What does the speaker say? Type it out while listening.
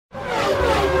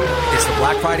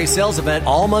Black Friday sales event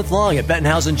all month long at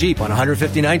Bettenhausen Jeep on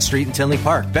 159th Street in Tinley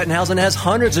Park. Bettenhausen has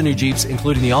hundreds of new Jeeps,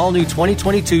 including the all-new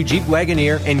 2022 Jeep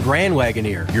Wagoneer and Grand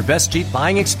Wagoneer. Your best Jeep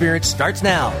buying experience starts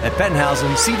now at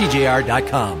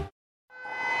BettenhausenCDJR.com.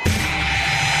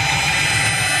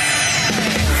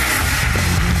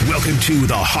 Welcome to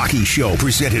The Hockey Show,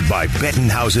 presented by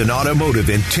Bettenhausen Automotive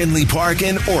in Tinley Park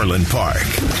and Orland Park.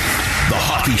 The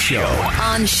Hockey Show.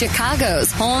 On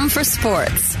Chicago's home for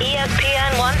sports.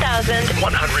 ESPN 1000.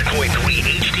 100.3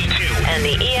 HD2. And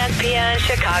the ESPN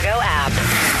Chicago app.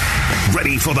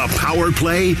 Ready for the power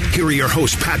play? Here are your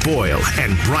hosts, Pat Boyle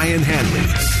and Brian Hanley.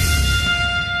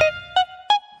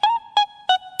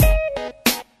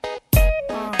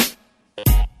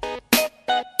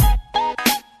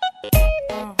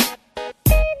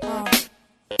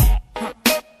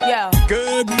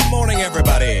 Good morning,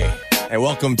 everybody, and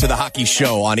welcome to the Hockey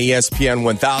Show on ESPN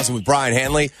 1000 with Brian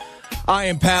Hanley. I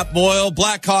am Pat Boyle.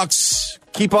 Blackhawks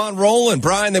keep on rolling.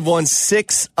 Brian, they've won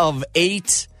 6 of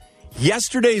 8.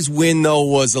 Yesterday's win, though,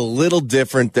 was a little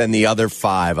different than the other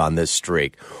 5 on this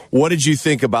streak. What did you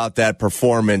think about that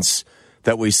performance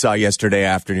that we saw yesterday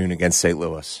afternoon against St.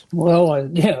 Louis? Well,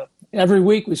 every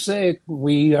week we say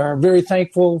we are very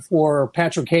thankful for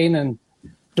Patrick Kane and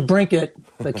DeBrincat,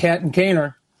 the Cat and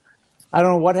Kaner. I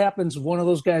don't know what happens if one of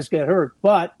those guys get hurt,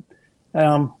 but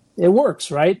it works,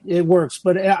 right? It works.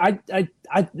 But when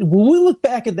we look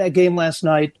back at that game last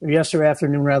night, or yesterday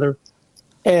afternoon rather,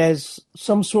 as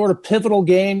some sort of pivotal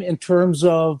game in terms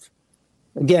of,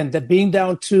 again, that being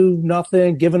down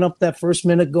 2-0, giving up that first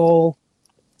minute goal,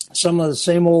 some of the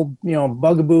same old,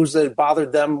 bugaboos that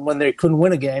bothered them when they couldn't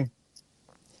win a game.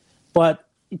 But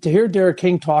to hear Derek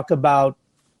King talk about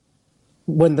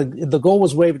when the goal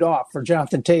was waved off for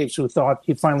Jonathan Toews, who thought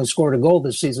he finally scored a goal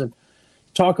this season,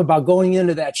 talk about going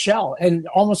into that shell and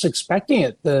almost expecting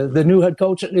it. The new head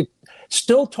coach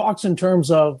still talks in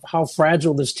terms of how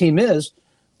fragile this team is,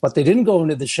 but they didn't go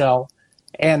into the shell,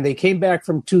 and they came back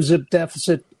from 2-0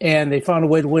 deficit, and they found a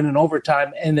way to win in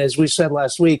overtime. And as we said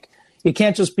last week, you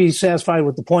can't just be satisfied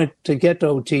with the point to get to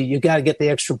OT. You got to get the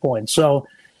extra point. So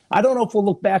I don't know if we'll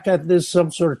look back at this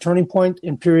some sort of turning point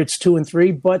in periods 2 and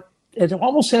 3, but it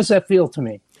almost has that feel to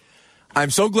me. I'm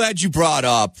so glad you brought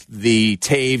up the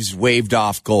Toews waved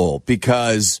off goal,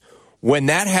 because when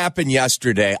that happened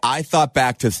yesterday, I thought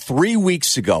back to 3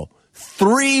 weeks ago.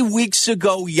 3 weeks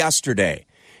ago yesterday,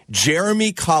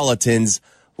 Jeremy Colleton's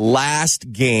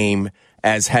last game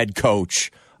as head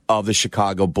coach of the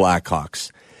Chicago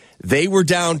Blackhawks. They were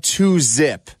down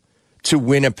 2-0 to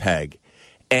Winnipeg,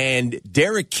 and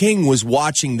Derek King was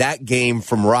watching that game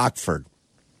from Rockford.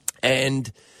 And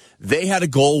they had a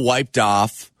goal wiped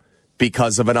off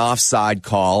because of an offside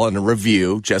call and a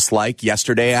review, just like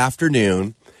yesterday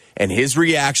afternoon. And his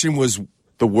reaction was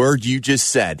the word you just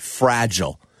said,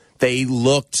 fragile. They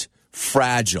looked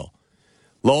fragile.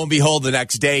 Lo and behold, the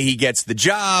next day he gets the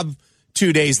job.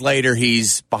 2 days later,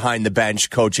 he's behind the bench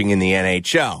coaching in the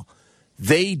NHL.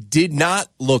 They did not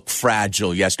look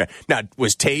fragile yesterday. Now,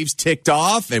 was Toews ticked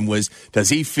off, and does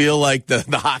he feel like the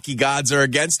hockey gods are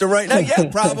against him right now? Yeah,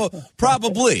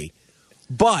 probably.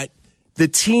 But the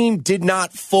team did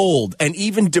not fold, and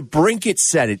even DeBrincat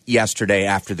said it yesterday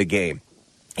after the game.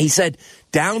 He said,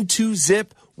 down 2-0,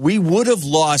 we would have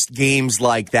lost games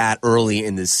like that early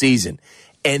in the season,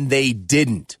 and they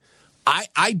didn't.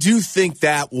 I do think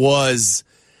that was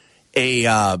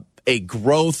a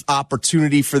growth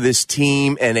opportunity for this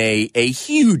team and a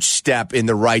huge step in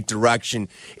the right direction.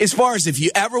 As far as if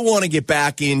you ever want to get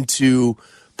back into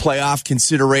playoff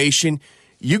consideration,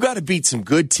 you got to beat some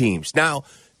good teams. Now,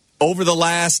 over the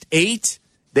last 8,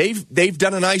 they've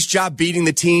done a nice job beating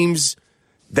the teams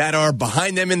that are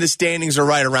behind them in the standings or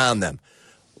right around them.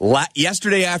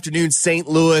 Yesterday afternoon, St.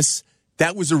 Louis,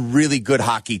 that was a really good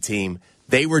hockey team.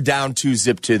 They were down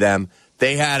 2-0 to them.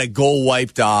 They had a goal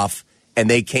wiped off, and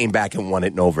they came back and won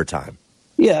it in overtime.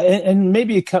 Yeah, and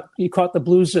maybe you caught the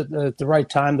Blues at the right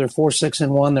time. They're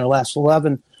 4-6-1, their last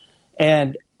 11.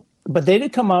 But they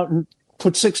did come out and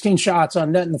put 16 shots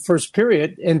on net in the first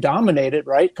period and dominate it,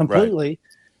 right, completely. Right.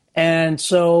 And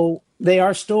so they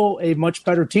are still a much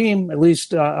better team, at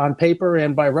least on paper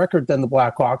and by record, than the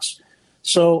Blackhawks.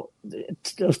 So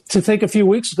to think a few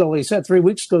weeks ago, he said 3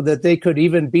 weeks ago, that they could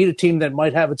even beat a team that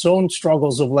might have its own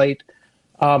struggles of late,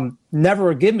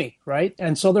 never a gimme, right?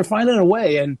 And so they're finding a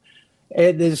way. And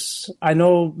it is, I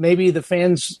know maybe the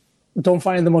fans don't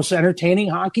find the most entertaining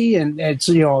hockey, and it's,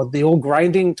 the old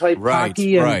grinding type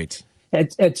hockey. And right.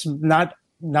 It's not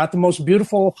the most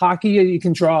beautiful hockey you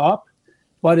can draw up.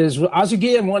 But as Ozzie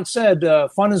Guillen once said,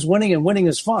 fun is winning and winning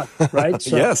is fun, right?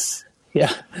 So, yes.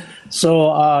 Yeah.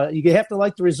 So you have to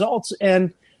like the results.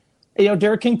 And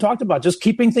Derek King talked about just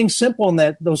keeping things simple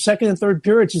in those second and third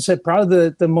periods. He said probably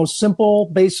the most simple,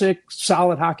 basic,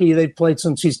 solid hockey they've played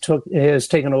since has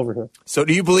taken over here. So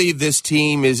do you believe this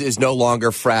team is no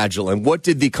longer fragile? And what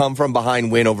did the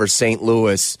come-from-behind win over St.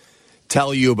 Louis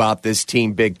tell you about this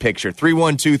team big picture?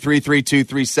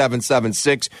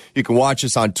 312-332-3776. You can watch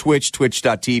us on Twitch,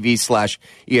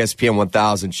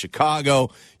 twitch.tv/ESPN1000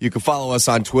 Chicago. You can follow us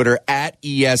on Twitter at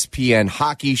ESPN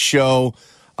Hockey Show.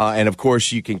 And, of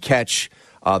course, you can catch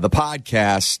the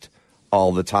podcast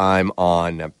all the time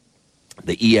on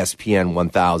the ESPN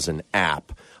 1000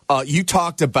 app. You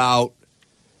talked about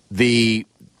the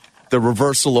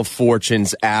reversal of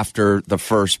fortunes after the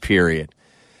first period.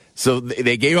 So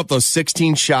they gave up those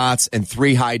 16 shots and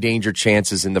 3 high-danger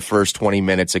chances in the first 20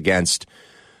 minutes against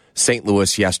St.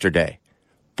 Louis yesterday.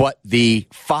 But the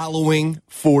following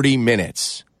 40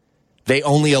 minutes, they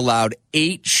only allowed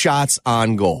 8 shots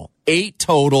on goal. 8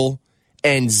 total,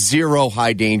 and 0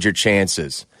 high-danger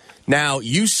chances. Now,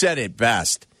 you said it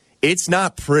best. It's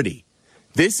not pretty.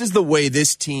 This is the way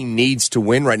this team needs to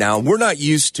win right now. And we're not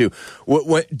used to.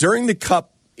 During the Cup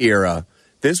era,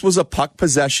 this was a puck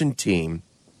possession team,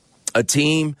 a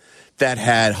team that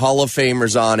had Hall of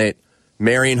Famers on it,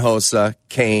 Marian Hossa,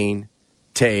 Kane,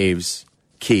 Taves,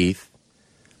 Keith,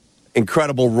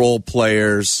 incredible role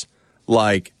players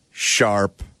like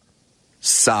Sharp,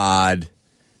 Saad,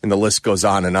 and the list goes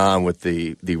on and on with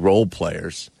the role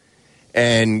players.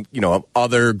 And,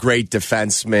 other great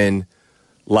defensemen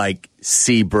like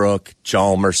Seabrook,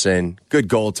 Hjalmarsson, good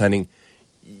goaltending.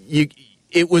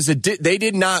 They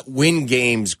did not win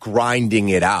games grinding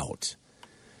it out.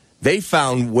 They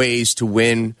found ways to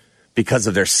win because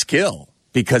of their skill,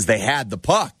 because they had the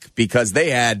puck, because they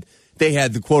had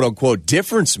the quote-unquote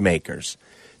difference makers.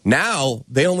 Now,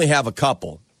 they only have a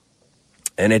couple.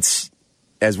 And it's,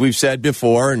 as we've said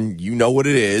before, and you know what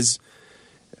it is,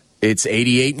 it's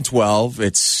 88-12.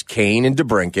 It's Kane and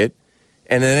DeBrincat.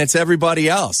 And then it's everybody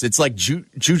else. It's like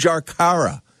Jujhar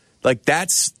Khaira. Like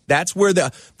that's where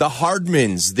the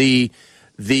Hardmans, the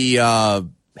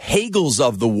Hagels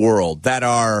of the world that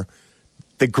are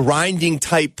the grinding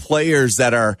type players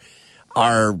that are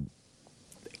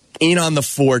in on the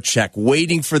forecheck,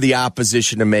 waiting for the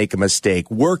opposition to make a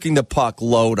mistake, working the puck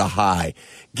low to high,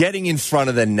 getting in front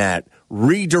of the net,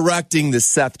 redirecting the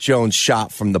Seth Jones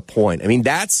shot from the point. I mean,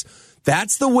 that's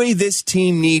the way this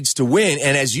team needs to win.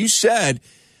 And as you said,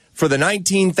 for the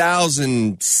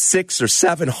 19,006 or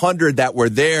 700 that were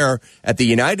there at the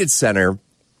United Center,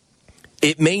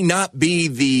 it may not be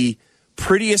the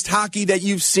prettiest hockey that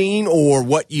you've seen or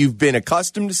what you've been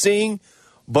accustomed to seeing,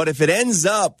 but if it ends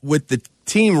up with the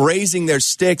team raising their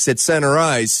sticks at center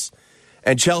ice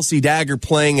and Chelsea Dagger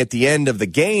playing at the end of the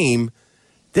game,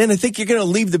 then I think you're going to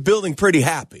leave the building pretty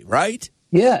happy, right?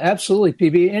 Yeah, absolutely,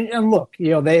 PB. And look,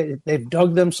 they've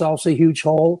dug themselves a huge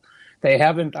hole. They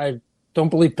haven't, I don't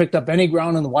believe, picked up any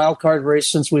ground in the wild card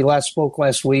race since we last spoke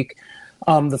last week.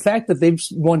 The fact that they've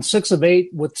won 6 of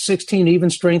 8 with 16 even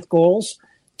strength goals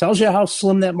tells you how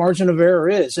slim that margin of error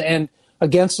is. And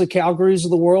against the Calgarys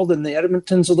of the world and the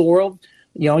Edmontons of the world,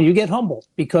 you get humbled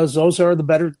because those are the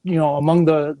better, among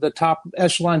the top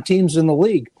echelon teams in the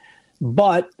league.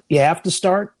 But you have to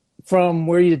start from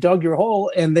where you dug your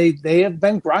hole, and they have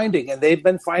been grinding, and they've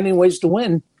been finding ways to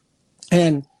win.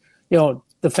 And,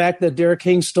 the fact that Derek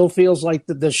King still feels like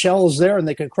the shell is there and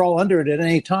they could crawl under it at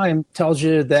any time tells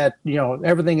you that,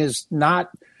 everything is not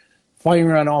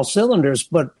firing on all cylinders.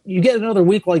 But you get another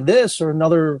week like this or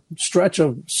another stretch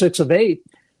of 6 of 8,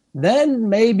 then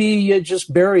maybe you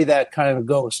just bury that kind of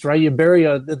ghost, right? You bury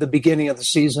the beginning of the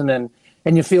season and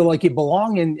you feel like you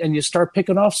belong and you start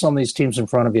picking off some of these teams in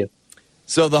front of you.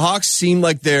 So the Hawks seem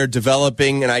like they're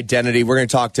developing an identity. We're going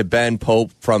to talk to Ben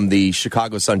Pope from the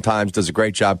Chicago Sun-Times, does a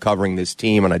great job covering this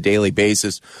team on a daily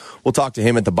basis. We'll talk to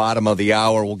him at the bottom of the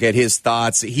hour. We'll get his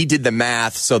thoughts. He did the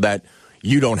math so that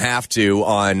you don't have to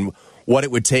on what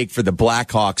it would take for the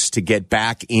Blackhawks to get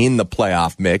back in the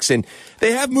playoff mix. And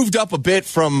they have moved up a bit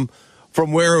from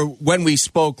when we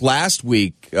spoke last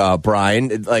week,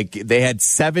 Brian. Like they had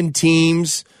 7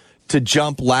 teams to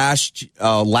jump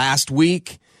last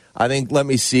week. I think, let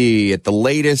me see, at the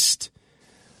latest,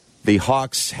 the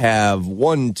Hawks have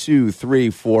 5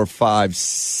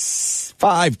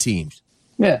 teams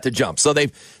to jump. So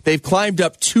they've climbed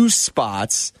up 2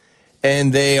 spots,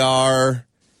 and they are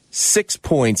 6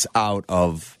 points out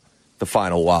of the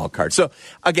final wild card. So,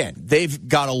 again, they've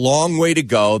got a long way to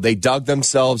go. They dug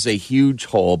themselves a huge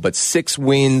hole, but 6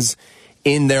 wins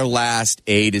in their last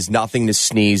 8 is nothing to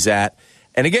sneeze at.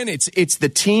 And, again, it's the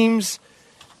teams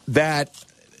that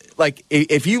 – like,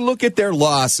 if you look at their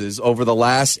losses over the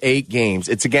last 8 games,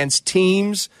 it's against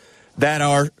teams that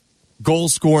are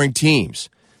goal-scoring teams.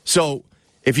 So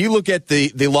if you look at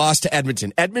the loss to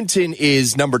Edmonton, Edmonton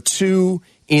is number 2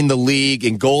 in the league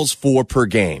in goals for per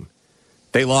game.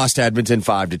 They lost to Edmonton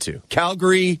 5-2.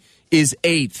 Calgary is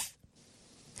 8th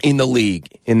in the league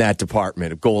in that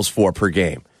department of goals for per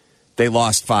game. They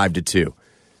lost 5-2.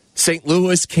 St.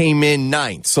 Louis came in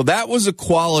 9th. So that was a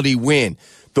quality win.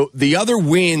 The other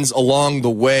wins along the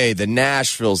way, the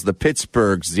Nashvilles, the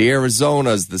Pittsburghs, the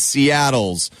Arizonas, the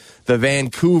Seattles, the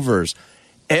Vancouvers,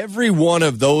 every one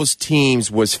of those teams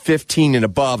was 15 and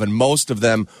above, and most of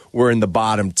them were in the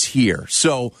bottom tier.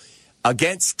 So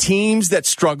against teams that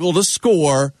struggle to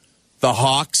score, the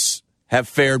Hawks have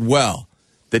fared well.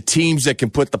 The teams that can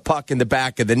put the puck in the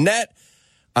back of the net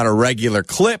on a regular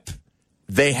clip,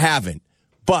 they haven't.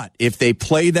 But if they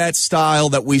play that style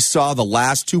that we saw the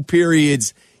last 2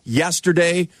 periods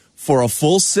yesterday for a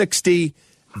full 60,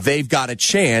 they've got a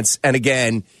chance. And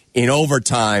again, in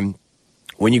overtime,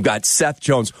 when you got Seth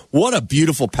Jones, what a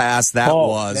beautiful pass that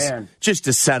was, man, just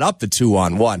to set up the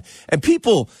 2-on-1. And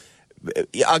people,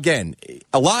 again,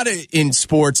 a lot of in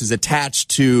sports is attached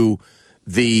to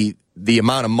the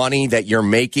amount of money that you're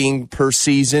making per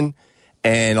season.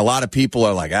 And a lot of people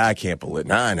are like, I can't believe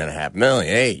 $9.5 million.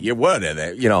 Hey, what are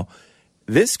they? You know,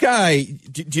 this guy,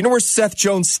 do you know where Seth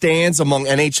Jones stands among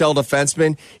NHL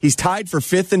defensemen? He's tied for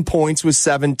 5th in points with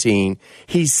 17.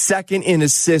 He's 2nd in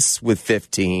assists with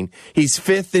 15. He's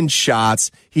 5th in shots.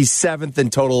 He's 7th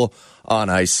in total on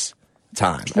ice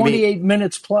time. 28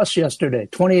 minutes plus yesterday,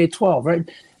 28-12, right?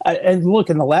 And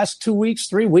look, in the last 2 weeks,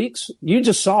 3 weeks, you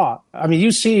just saw,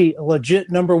 you see a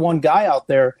legit number 1 guy out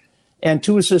there. And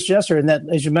 2 assists yesterday, and that,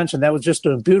 as you mentioned, that was just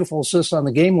a beautiful assist on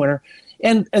the game winner.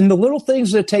 And the little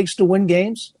things that it takes to win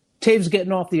games, Taves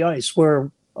getting off the ice,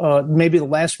 where maybe the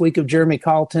last week of Jeremy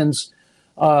Colleton's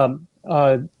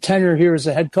tenure here as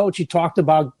a head coach, he talked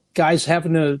about guys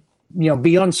having to,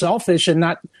 be unselfish and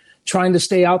not trying to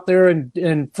stay out there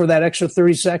and for that extra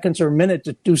 30 seconds or a minute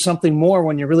to do something more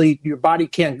when your body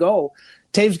can't go.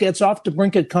 Taves gets off,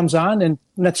 DeBrincat comes on, and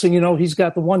next thing you know, he's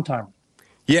got the one-timer.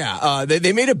 Yeah,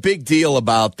 they made a big deal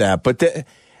about that. But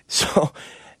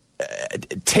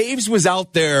Taves was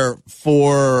out there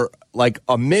for like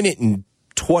a minute and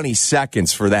 20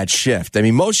 seconds for that shift.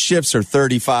 Most shifts are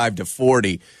 35 to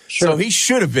 40. Sure. So he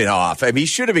should have been off. He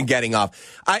should have been getting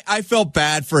off. I felt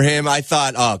bad for him. I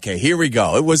thought, okay, here we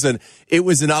go. It was an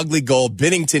ugly goal.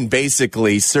 Binnington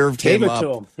basically served him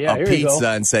up a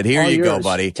pizza and said, here you go,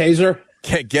 buddy. Taser.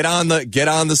 Get on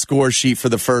the score sheet for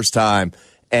the first time.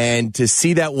 And to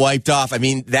see that wiped off,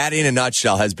 that in a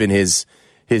nutshell has been his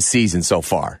season so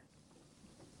far.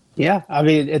 Yeah,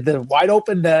 the wide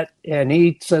open net, and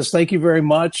he says thank you very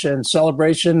much and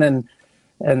celebration, and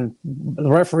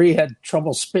the referee had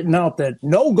trouble spitting out that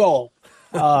no goal,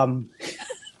 but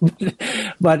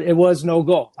it was no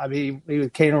goal.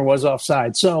 Kaner was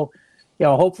offside, so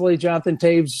hopefully Jonathan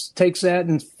Taves takes that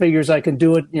and figures I can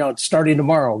do it, starting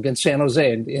tomorrow against San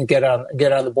Jose and get on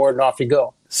the board and off you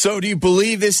go. So do you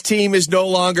believe this team is no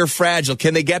longer fragile?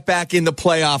 Can they get back in the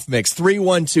playoff mix?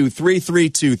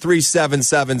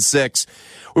 312-332-3776.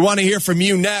 We want to hear from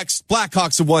you next.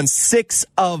 Blackhawks have won 6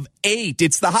 of 8.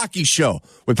 It's the Hockey Show.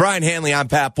 With Brian Hanley, I'm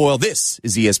Pat Boyle. This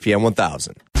is ESPN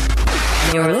 1000.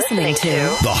 You're listening to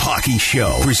The Hockey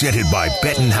Show, presented by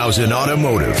Bettenhausen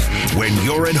Automotive. When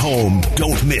you're at home,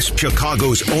 don't miss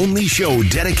Chicago's only show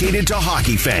dedicated to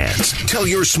hockey fans. Tell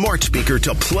your smart speaker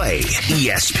to play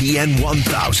ESPN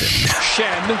 1000.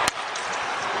 Shen,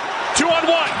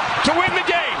 2-on-1 to win the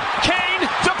game. Kane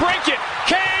to break it.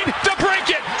 Kane to break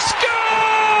it. Score!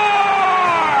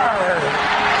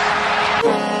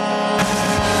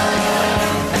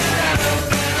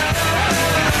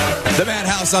 The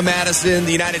Madhouse on Madison,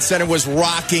 the United Center was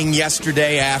rocking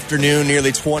yesterday afternoon.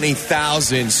 Nearly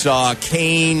 20,000 saw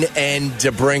Kane and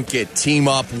DeBrincat team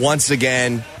up once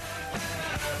again.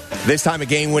 This time a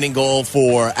game-winning goal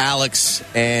for Alex,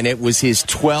 and it was his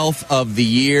 12th of the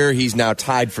year. He's now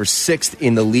tied for 6th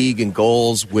in the league in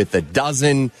goals with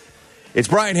 12. It's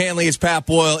Brian Hanley, it's Pat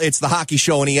Boyle, it's the Hockey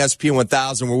Show on ESPN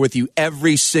 1000. We're with you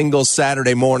every single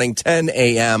Saturday morning, 10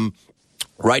 a.m.,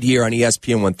 right here on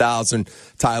ESPN 1000.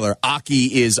 Tyler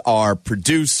Aki is our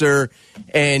producer.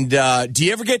 And do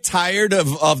you ever get tired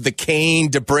of the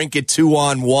Kane DeBrincat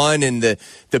 2-on-1 and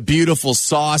the beautiful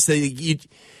sauce that you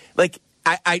like?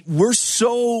 We're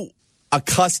so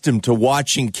accustomed to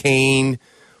watching Kane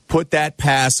put that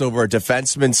pass over a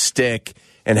defenseman's stick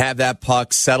and have that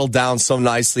puck settle down so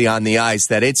nicely on the ice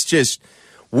that it's just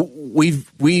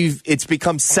it's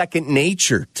become second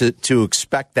nature to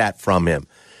expect that from him.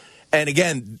 And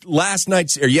again,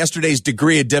 yesterday's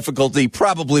degree of difficulty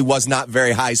probably was not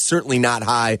very high, certainly not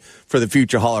high for the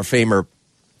future Hall of Famer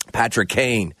Patrick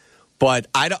Kane. But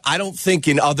I don't think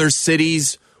in other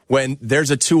cities when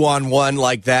there's a 2-on-1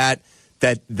 like that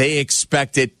they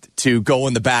expect it to go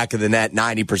in the back of the net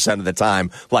 90% of the time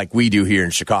like we do here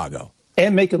in Chicago.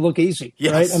 And make it look easy,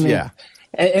 yes, right? I mean, yeah.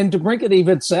 And DeBrincat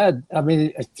even said,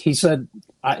 he said,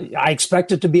 I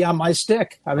expect it to be on my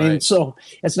stick. Right. So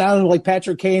it's not like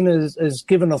Patrick Kane is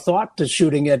given a thought to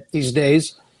shooting it these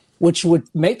days, which would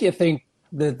make you think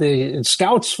that the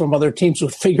scouts from other teams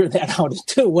would figure that out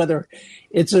too, whether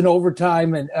it's in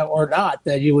overtime or not,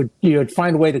 that you would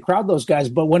find a way to crowd those guys.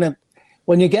 But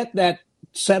when you get that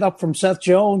set up from Seth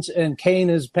Jones and Kane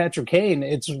is Patrick Kane,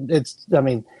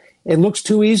 it looks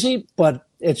too easy, but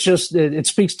it's just it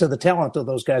speaks to the talent of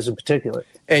those guys in particular.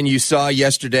 And you saw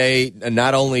yesterday,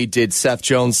 not only did Seth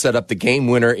Jones set up the game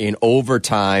winner in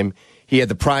overtime, he had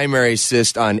the primary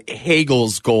assist on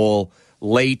Hagel's goal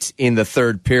late in the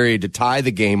third period to tie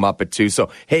the game up at 2. So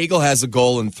Hagel has a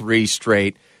goal in 3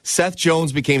 straight. Seth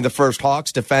Jones became the first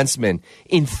Hawks defenseman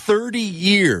in 30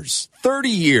 years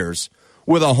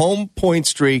with a home point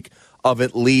streak of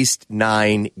at least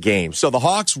 9 games. So the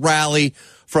Hawks rally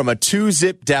from a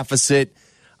 2-zip deficit.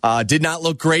 Did not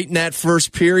look great in that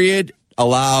first period.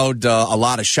 Allowed a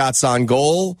lot of shots on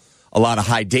goal, a lot of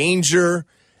high danger.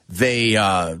 They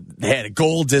had a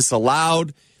goal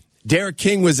disallowed. Derek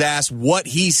King was asked what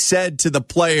he said to the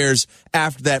players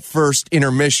after that first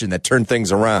intermission that turned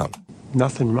things around.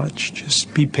 Nothing much.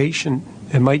 Just be patient.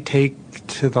 It might take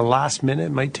to the last minute.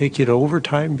 It might take you to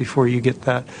overtime before you get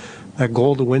that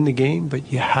goal to win the game,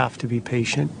 but you have to be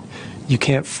patient. You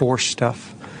can't force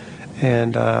stuff.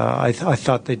 And I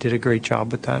thought they did a great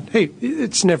job with that. Hey,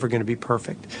 it's never going to be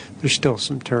perfect. There's still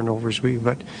some turnovers,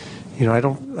 but I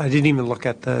didn't even look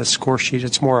at the score sheet.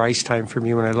 It's more ice time for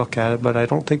me when I look at it, but I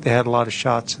don't think they had a lot of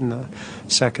shots in the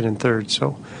second and third.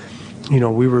 So,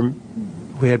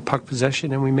 we had puck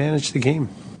possession and we managed the game.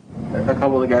 A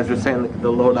couple of the guys were saying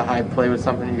the low to high play was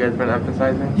something you guys have been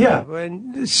emphasizing? Yeah,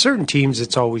 and certain teams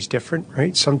it's always different,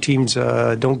 right? Some teams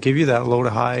don't give you that low to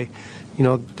high.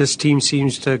 This team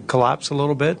seems to collapse a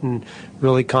little bit and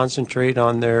really concentrate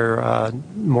on their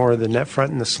more of the net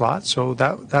front and the slot. So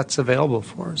that's available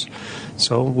for us.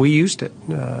 So we used it.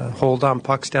 Hold on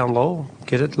pucks down low,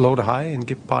 get it low to high, and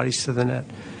get bodies to the net.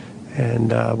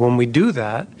 And when we do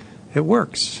that, it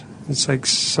works. It's like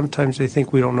sometimes they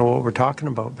think we don't know what we're talking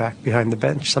about back behind the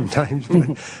bench sometimes.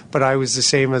 But I was the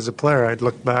same as a player. I'd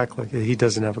look back like he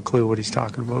doesn't have a clue what he's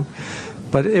talking about.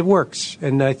 But it works,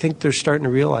 and I think they're starting to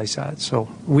realize that. So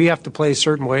we have to play a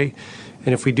certain way,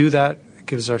 and if we do that, it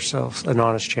gives ourselves an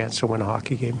honest chance to win a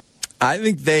hockey game. I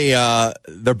think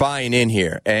they're buying in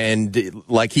here. And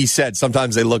like he said,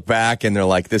 sometimes they look back and they're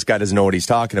like, this guy doesn't know what he's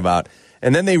talking about.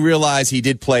 And then they realize he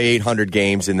did play 800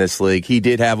 games in this league. He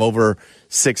did have over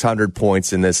 600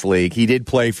 points in this league. He did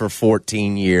play for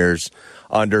 14 years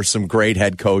under some great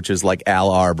head coaches like Al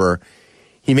Arbor.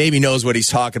 He maybe knows what he's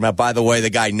talking about. By the way,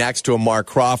 the guy next to him, Mark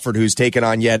Crawford, who's taken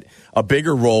on yet a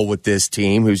bigger role with this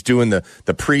team, who's doing the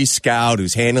pre-scout,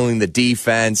 who's handling the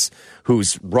defense,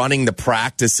 who's running the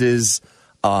practices.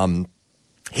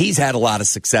 He's had a lot of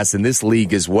success in this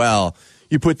league as well.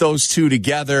 You put those two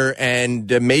together,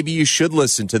 and maybe you should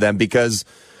listen to them because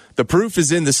the proof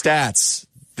is in the stats.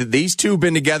 These two have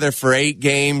been together for 8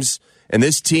 games, and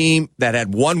this team that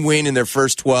had 1 win in their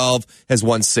first 12 has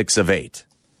won 6 of 8.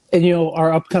 And,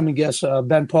 our upcoming guest,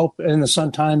 Ben Pope in the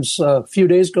Sun-Times a few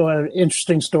days ago had an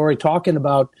interesting story talking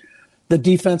about the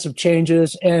defensive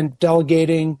changes and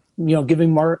delegating,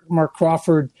 giving Mark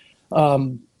Crawford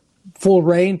full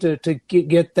reign to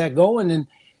get that going.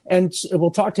 And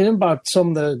we'll talk to him about some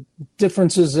of the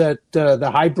differences that the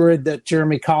hybrid that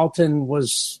Jeremy Colleton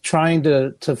was trying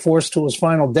to force to his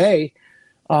final day,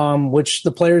 which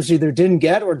the players either didn't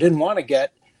get or didn't want to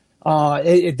get.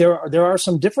 There are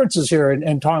some differences here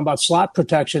in talking about slot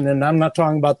protection, and I'm not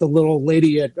talking about the little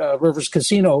lady at Rivers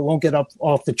Casino who won't get up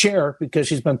off the chair because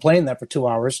she's been playing that for 2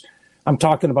 hours. I'm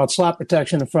talking about slot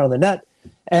protection in front of the net.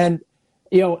 And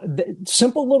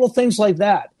simple little things like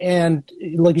that. And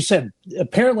like you said,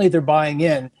 apparently they're buying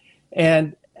in.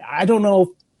 And I don't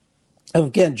know,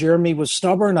 again, Jeremy was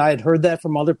stubborn. I had heard that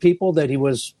from other people that he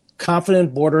was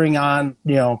confident, bordering on,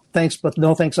 thanks, but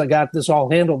no thanks, I got this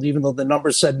all handled, even though the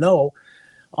numbers said no.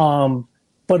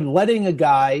 But letting a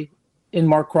guy in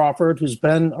Mark Crawford, who's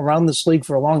been around this league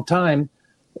for a long time,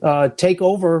 take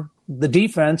over the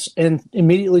defense and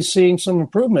immediately seeing some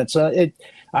improvements.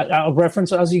 I'll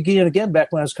reference Ozzie Guillen again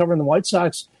back when I was covering the White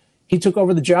Sox. He took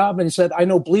over the job and he said, I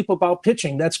know bleep about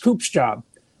pitching. That's Coop's job.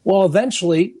 Well,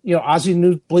 eventually, Ozzie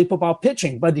knew bleep about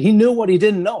pitching, but he knew what he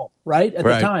didn't know, right, at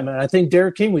the time. And I think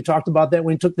Derek King, we talked about that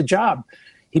when he took the job.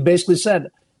 He basically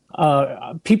said,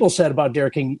 people said about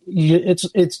Derek King,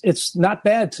 it's not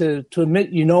bad to admit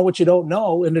you know what you don't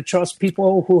know and to trust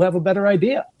people who have a better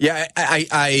idea. Yeah,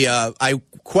 I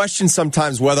question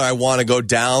sometimes whether I want to go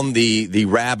down the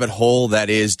rabbit hole that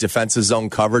is defensive zone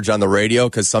coverage on the radio,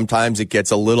 because sometimes it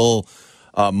gets a little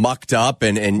mucked up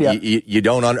and you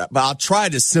don't but I'll try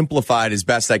to simplify it as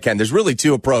best I can. There's really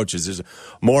two approaches. There's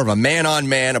more of a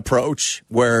man-on-man approach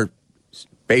where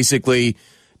basically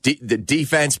the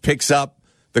defense picks up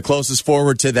the closest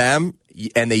forward to them,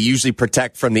 and they usually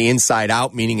protect from the inside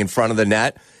out, meaning in front of the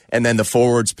net, and then the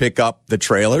forwards pick up the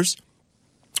trailers.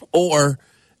 Or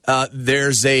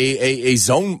there's a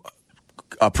zone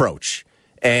approach.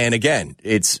 And again,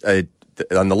 it's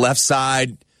on the left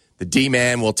side, the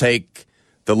D-man will take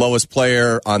the lowest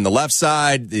player on the left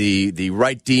side, the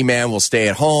right D-man will stay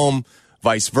at home,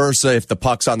 vice versa if the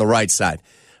puck's on the right side.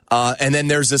 And then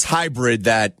there's this hybrid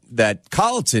that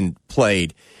Colleton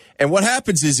played. And what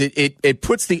happens is it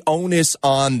puts the onus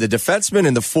on the defenseman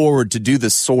and the forward to do the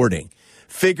sorting,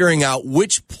 figuring out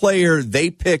which player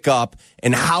they pick up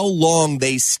and how long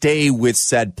they stay with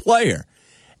said player.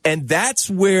 And that's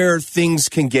where things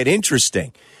can get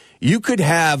interesting. You could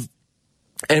have,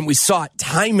 and we saw it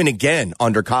time and again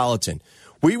under Colleton,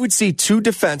 we would see two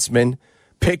defensemen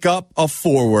pick up a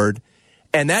forward,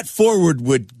 and that forward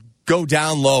would go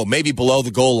down low, maybe below the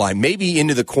goal line, maybe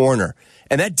into the corner.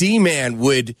 And that D-man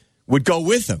would go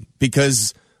with him,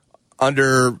 because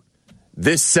under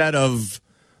this set of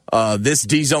this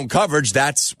D-zone coverage,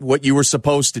 that's what you were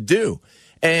supposed to do.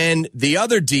 And the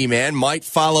other D-man might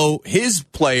follow his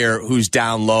player who's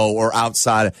down low or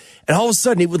outside, and all of a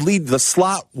sudden he would leave the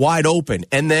slot wide open.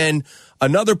 And then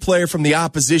another player from the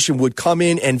opposition would come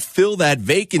in and fill that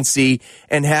vacancy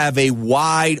and have a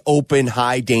wide open,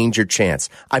 high danger chance.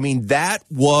 I mean, that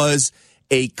was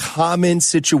a common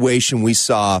situation we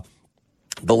saw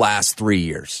the last 3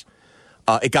 years.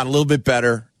 It got a little bit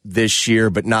better this year,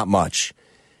 but not much.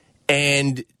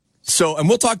 And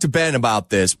we'll talk to Ben about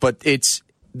this, but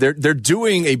they're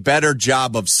doing a better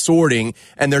job of sorting,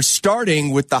 and they're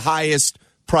starting with the highest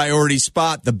priority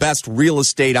spot, the best real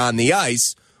estate on the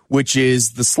ice, which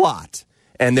is the slot.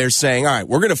 And they're saying, all right,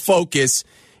 we're going to focus.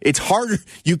 It's harder.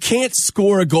 You can't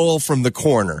score a goal from the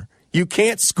corner. You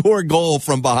can't score a goal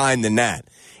from behind the net.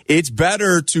 It's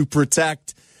better to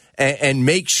protect and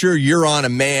make sure you're on a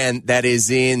man that is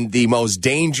in the most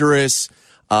dangerous,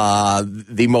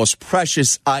 the most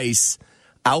precious ice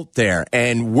out there.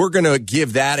 And we're going to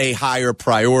give that a higher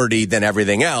priority than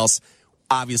everything else.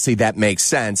 Obviously, that makes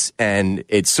sense, and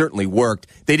it certainly worked.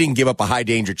 They didn't give up a high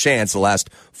danger chance the last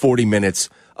 40 minutes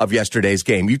of yesterday's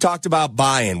game. You talked about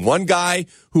buy-in. One guy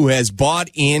who has bought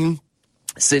in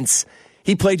since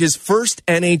he played his first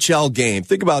NHL game.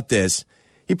 Think about this.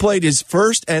 He played his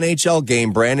first NHL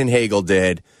game, Brandon Hagel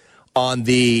did, on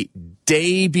the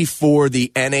day before the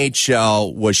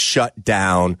NHL was shut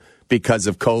down because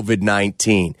of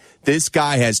COVID-19. This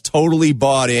guy has totally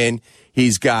bought in.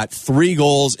 He's got 3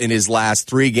 goals in his last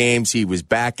 3 games. He was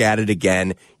back at it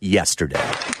again yesterday.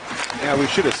 Yeah, we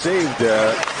should have saved.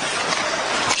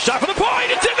 Shot for the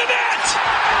point. It's in the net.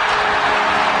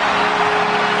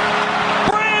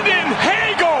 Brandon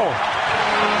Hagel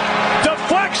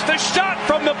deflects the shot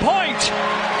from the point,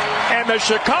 and the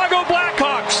Chicago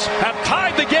Blackhawks have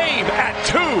tied the game at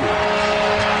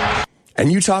 2.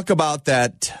 And you talk about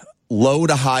that low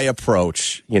to high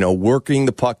approach, working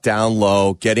the puck down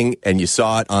low, and you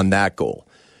saw it on that goal.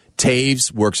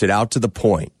 Taves works it out to the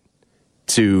point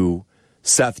to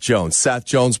Seth Jones. Seth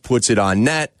Jones puts it on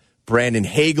net. Brandon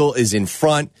Hagel is in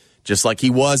front, just like he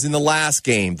was in the last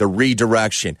game, the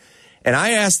redirection. And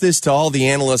I asked this to all the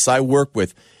analysts I work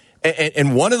with,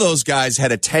 and one of those guys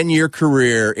had a 10-year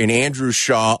career in Andrew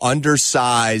Shaw,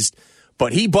 undersized,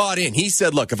 but he bought in. He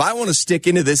said, look, if I want to stick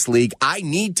into this league, I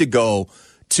need to go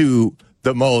to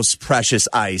the most precious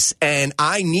ice, and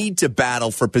I need to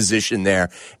battle for position there,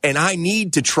 and I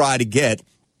need to try to get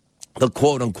the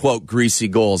quote-unquote greasy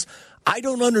goals. I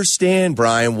don't understand,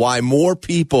 Brian, why more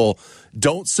people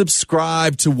don't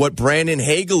subscribe to what Brandon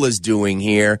Hagel is doing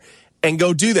here and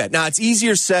go do that. Now, it's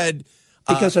easier said.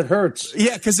 Because it hurts.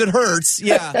 Yeah, because it hurts.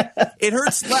 Yeah. It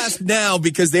hurts less now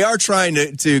because they are trying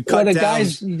to cut down. The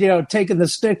guy's, taking the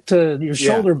stick to your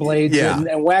shoulder blades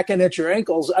and whacking at your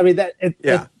ankles. I mean,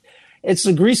 it's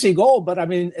a greasy goal, but I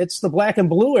mean, it's the black and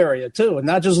blue area too, and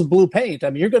not just the blue paint. I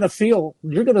mean, if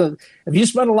you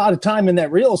spend a lot of time in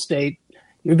that real estate,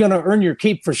 you're going to earn your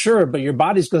keep for sure, but your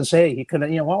body's going to say, hey,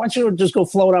 why don't you just go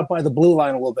float out by the blue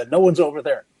line a little bit? No one's over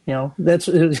there.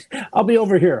 I'll be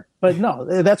over here. But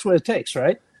no, that's what it takes,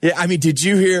 right? Yeah, I mean, did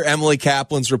you hear Emily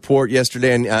Kaplan's report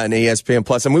yesterday on ESPN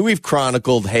Plus? I mean, we've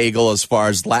chronicled Hagel as far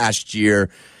as last year.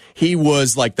 he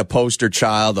was like the poster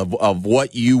child of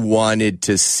what you wanted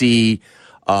to see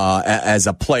as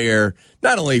a player,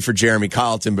 not only for Jeremy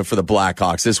Colleton, but for the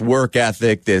Blackhawks. This work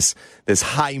ethic, this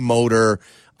high motor,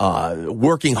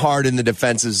 working hard in the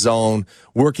defensive zone,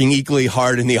 working equally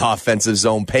hard in the offensive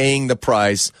zone, paying the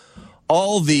price.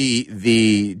 All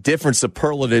the different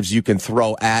superlatives you can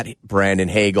throw at Brandon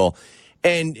Hagel.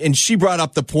 And she brought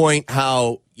up the point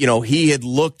how, he had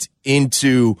looked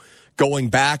into going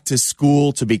back to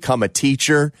school to become a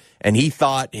teacher, and he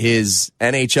thought his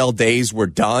NHL days were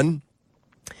done.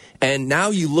 And now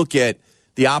you look at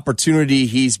the opportunity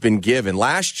he's been given.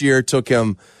 Last year it took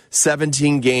him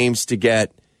 17 games to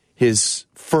get his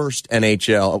first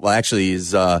NHL. Well, actually,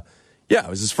 it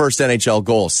was his first NHL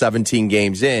goal, 17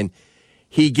 games in.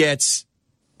 He gets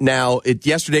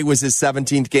yesterday was his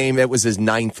 17th game. It was his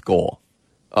 9th goal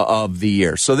of the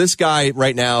year. So this guy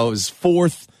right now is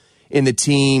 4th in the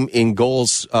team in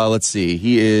goals. Let's see.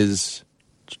 He is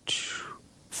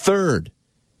 3rd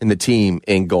in the team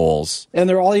in goals. And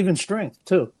they're all even strength,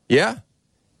 too. Yeah.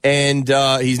 And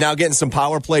he's now getting some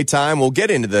power play time. We'll get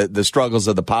into the struggles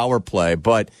of the power play,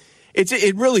 but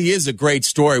it really is a great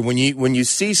story when you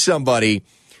see somebody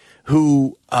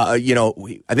who, I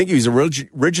think he was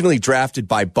originally drafted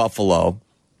by Buffalo.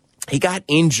 He got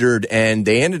injured, and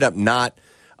they ended up not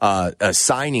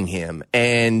signing him.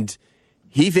 And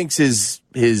he thinks his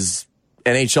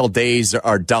NHL days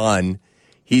are done.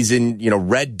 He's in,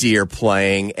 Red Deer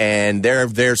playing, and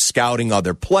they're scouting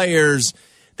other players.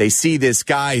 They see this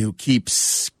guy who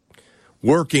keeps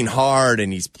working hard,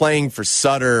 and he's playing for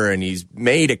Sutter, and he's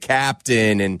made a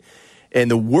captain,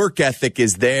 and the work ethic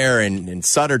is there, and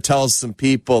Sutter tells some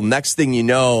people, next thing you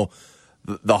know,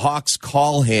 the Hawks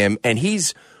call him, and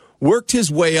he's worked his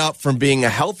way up from being a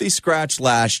healthy scratch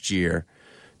last year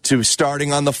to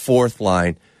starting on the 4th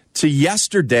line to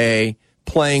yesterday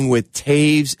playing with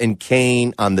Taves and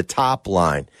Kane on the top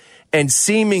line. And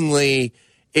seemingly,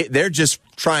 they're just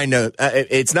trying to,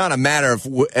 it's not a matter of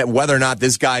whether or not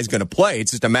this guy's going to play.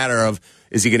 It's just a matter of,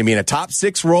 is he going to be in a top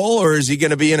 6 role, or is he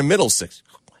going to be in a middle 6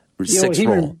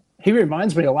 role? He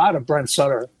reminds me a lot of Brent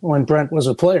Sutter when Brent was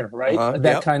a player, right?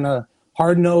 That kind of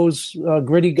hard-nosed,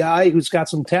 gritty guy who's got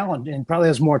some talent and probably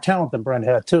has more talent than Brent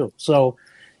had, too. So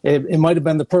it might have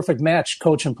been the perfect match,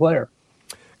 coach and player.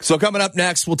 So coming up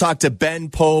next, we'll talk to Ben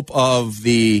Pope of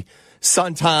the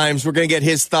Sun-Times. We're going to get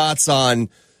his thoughts on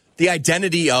the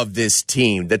identity of this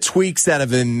team, the tweaks that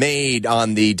have been made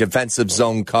on the defensive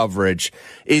zone coverage.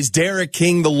 Is Derek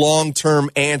King the long-term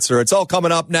answer? It's all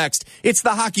coming up next. It's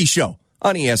The Hockey Show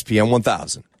on ESPN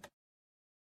 1000.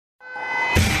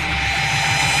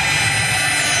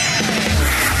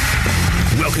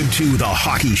 Welcome to The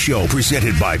Hockey Show,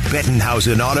 presented by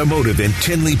Bettenhausen Automotive in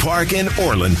Tinley Park and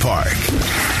Orland Park.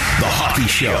 The Hockey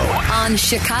Show on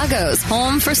Chicago's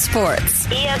home for sports.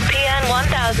 ESPN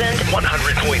 1000,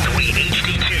 100.3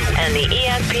 HD2, and the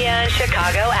ESPN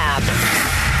Chicago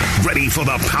app. Ready for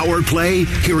the power play?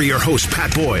 Here are your hosts,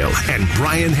 Pat Boyle and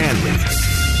Brian Hanley.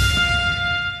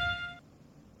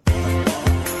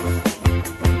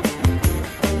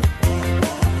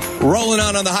 Rolling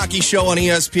on the Hockey Show on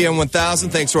ESPN 1000.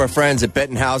 Thanks to our friends at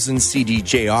Bettenhausen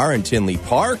CDJR in Tinley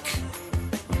Park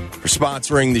for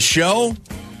sponsoring the show.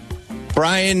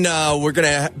 Brian, we're going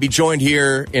to be joined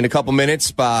here in a couple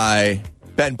minutes by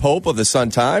Ben Pope of the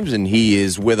Sun-Times, and he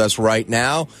is with us right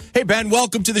now. Hey, Ben,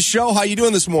 welcome to the show. How you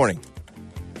doing this morning?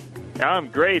 I'm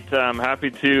great. I'm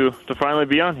happy to finally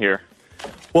be on here.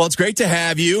 Well, it's great to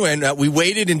have you, and we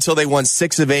waited until they won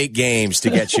 6 of 8 games to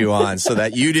get you on so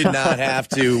that you did not have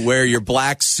to wear your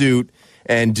black suit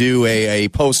and do a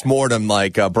post-mortem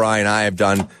like Brian and I have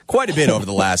done quite a bit over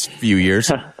the last few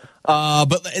years.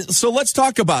 So let's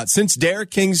talk about, since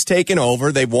Derek King's taken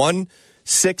over, they've won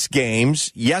 6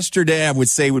 games. Yesterday, I would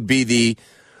say, would be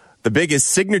the biggest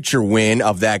signature win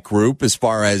of that group as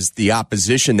far as the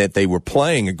opposition that they were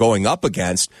playing and going up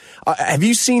against. Have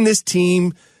you seen this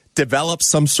team develop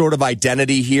some sort of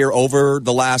identity here over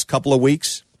the last couple of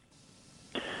weeks?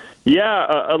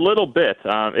 Yeah, a little bit.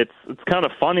 It's kind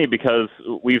of funny because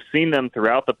we've seen them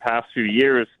throughout the past few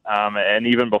years, and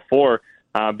even before,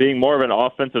 being more of an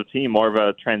offensive team, more of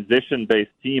a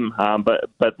transition-based team.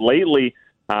 But lately,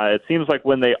 it seems like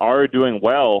when they are doing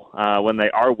well, when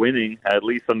they are winning, at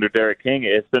least under Derek King,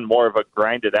 it's been more of a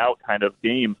grinded-out kind of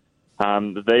game.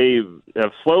 They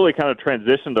have slowly kind of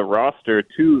transitioned the roster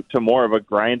to more of a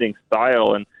grinding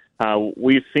style, and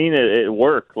we've seen it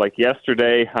work. Like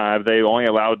yesterday, they only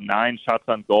allowed 9 shots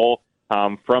on goal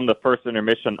from the first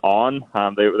intermission on.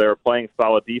 They were playing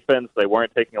solid defense. They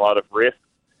weren't taking a lot of risks,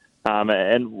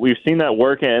 and we've seen that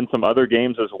work in some other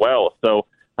games as well. So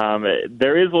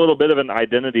there is a little bit of an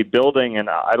identity building, and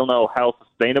I don't know how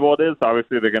sustainable it is.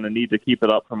 Obviously, they're going to need to keep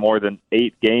it up for more than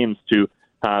 8 games to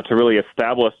really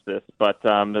establish this. But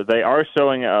they are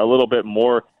showing a little bit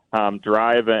more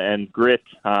drive and grit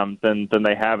than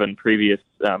they have in previous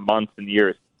months and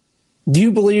years. Do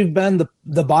you believe, Ben,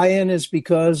 the buy-in is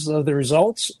because of the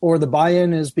results, or the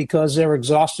buy-in is because they're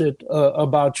exhausted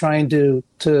about trying to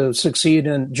succeed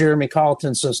in Jeremy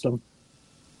Colleton's system?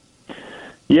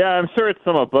 Yeah, I'm sure it's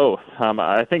some of both.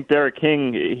 I think Derek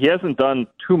King, he hasn't done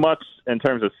too much in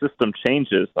terms of system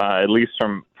changes, at least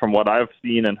from what I've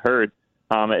seen and heard.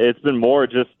 It's been more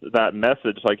just that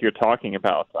message like you're talking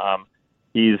about.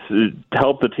 He's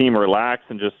helped the team relax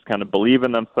and just kind of believe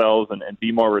in themselves and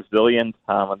be more resilient.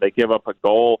 When they give up a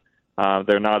goal,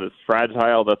 they're not as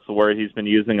fragile. That's the word he's been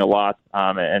using a lot.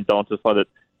 And don't just let it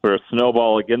sort of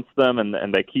snowball against them.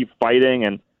 And they keep fighting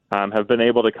and have been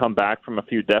able to come back from a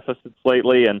few deficits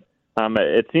lately. And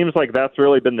it seems like that's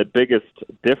really been the biggest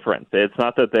difference. It's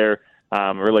not that they're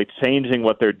really changing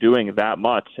what they're doing that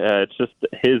much. It's just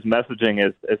his messaging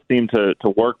has seemed to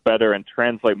work better and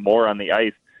translate more on the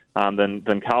ice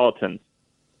than Colleton's.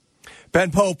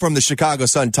 Ben Pope from the Chicago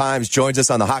Sun-Times joins us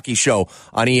on the Hockey Show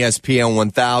on ESPN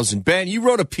 1000. Ben, you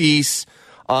wrote a piece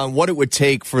on what it would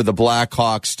take for the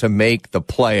Blackhawks to make the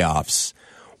playoffs.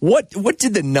 What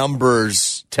did the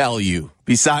numbers tell you,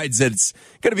 besides that it's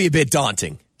going to be a bit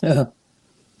daunting? Yeah,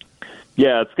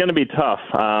 it's going to be tough.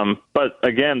 But,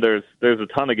 again, there's a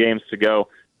ton of games to go.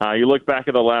 You look back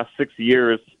at the last 6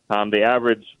 years, the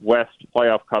average West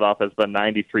playoff cutoff has been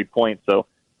 93 points, so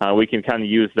we can kind of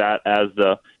use that as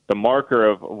the marker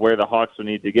of where the Hawks would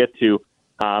need to get to.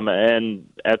 And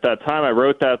at that time I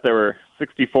wrote that there were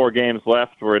 64 games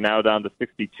left. We're now down to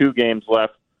 62 games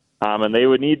left. And they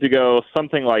would need to go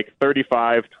something like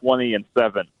 35, 20, and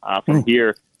 7 from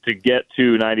here to get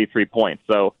to 93 points.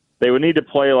 So they would need to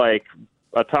play like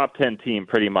a top 10 team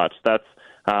pretty much. That's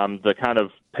the kind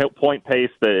of point pace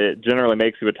that it generally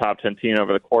makes you a top 10 team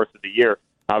over the course of the year.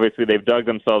 Obviously, they've dug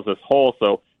themselves this hole,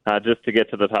 so just to get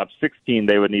to the top 16,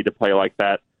 they would need to play like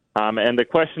that. And the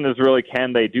question is really,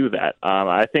 can they do that?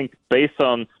 I think based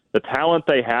on the talent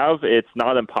they have, it's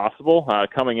not impossible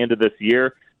coming into this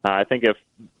year. I think if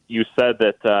you said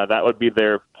that that would be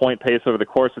their point pace over the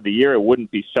course of the year, it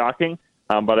wouldn't be shocking.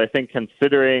 But I think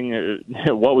considering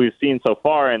what we've seen so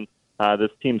far and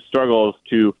this team's struggles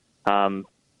to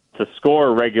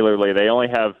score regularly, they only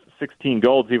have 16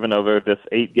 goals even over this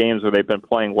 8 games where they've been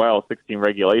playing well, 16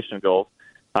 regulation goals.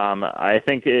 I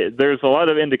think there's a lot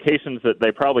of indications that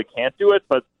they probably can't do it,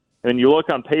 but when you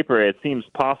look on paper, it seems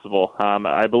possible.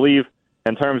 I believe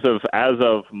in terms of as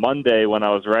of Monday when I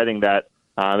was writing that,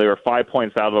 they were 5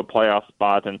 points out of a playoff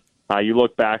spot, and you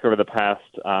look back over the past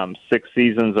 6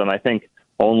 seasons, and I think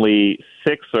only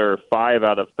 6 or 5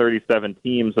 out of 37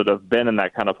 teams that have been in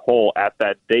that kind of hole at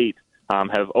that date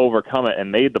have overcome it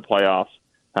and made the playoffs.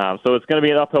 So it's going to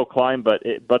be an uphill climb, but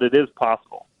it is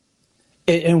possible.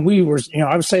 And we were,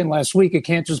 I was saying last week, it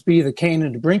can't just be the Kane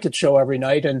and DeBrincat show every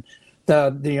night. And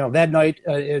that night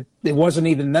it wasn't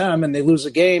even them, and they lose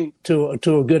a game to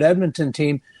a good Edmonton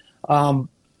team. Who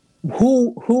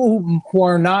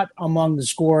are not among the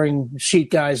scoring sheet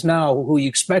guys now, who you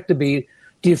expect to be,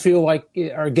 do you feel like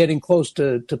are getting close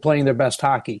to playing their best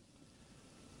hockey?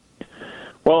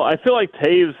 Well, I feel like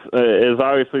Taves is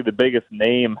obviously the biggest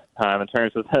name in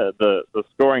terms of the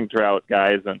scoring drought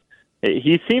guys, and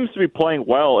he seems to be playing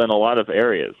well in a lot of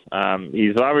areas.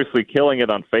 He's obviously killing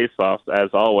it on faceoffs, as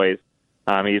always.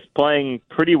 He's playing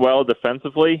pretty well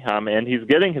defensively, and he's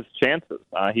getting his chances.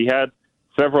 He had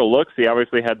several looks. He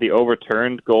obviously had the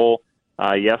overturned goal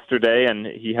yesterday, and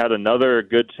he had another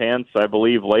good chance, I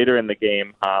believe, later in the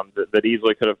game that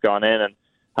easily could have gone in. And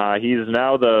he's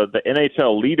now the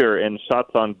NHL leader in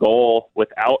shots on goal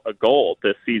without a goal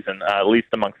this season, at least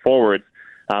among forwards.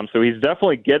 So he's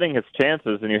definitely getting his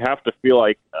chances, and you have to feel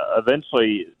like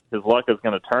eventually his luck is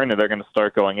going to turn and they're going to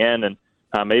start going in, and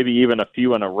maybe even a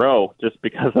few in a row, just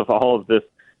because of all of this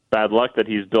bad luck that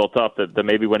he's built up, that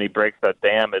maybe when he breaks that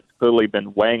dam, it's clearly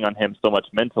been weighing on him so much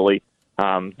mentally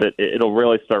that it'll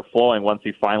really start flowing once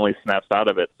he finally snaps out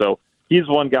of it. So he's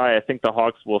one guy I think the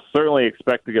Hawks will certainly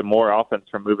expect to get more offense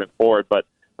from moving forward. But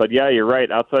yeah, you're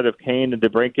right. Outside of Kane and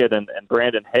DeBrincat and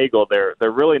Brandon Hagel, they're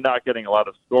really not getting a lot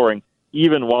of scoring,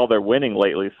 even while they're winning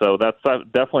lately. So that's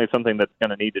definitely something that's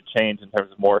going to need to change in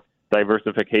terms of more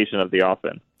diversification of the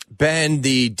offense. Ben,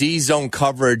 the D-zone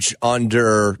coverage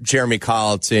under Jeremy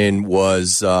Colleton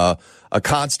was a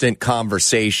constant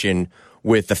conversation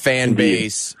with the fan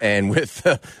base and with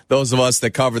those of us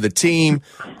that cover the team.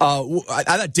 I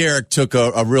thought Derek took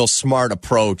a real smart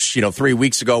approach. 3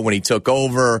 weeks ago when he took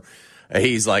over,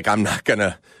 He's like, I'm not going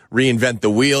to reinvent the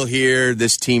wheel here.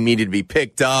 This team needed to be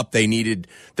picked up. They needed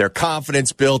their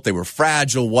confidence built. They were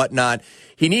fragile, whatnot.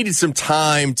 He needed some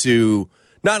time to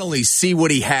not only see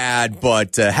what he had,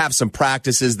 but have some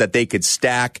practices that they could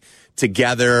stack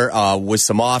together with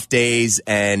some off days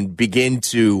and begin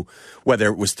to, whether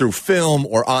it was through film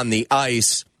or on the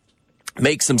ice,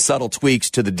 make some subtle tweaks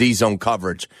to the D-zone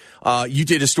coverage. You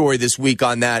did a story this week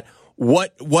on that.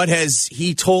 What has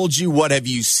he told you? What have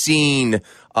you seen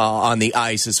on the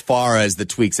ice as far as the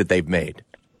tweaks that they've made?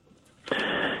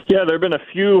 Yeah, there have been a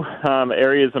few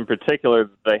areas in particular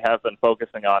that they have been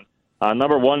focusing on.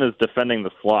 Number one is defending the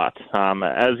slot.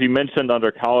 As you mentioned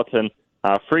under Colleton,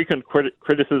 frequent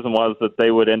criticism was that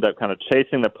they would end up kind of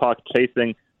chasing the puck,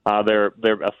 chasing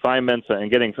their assignments,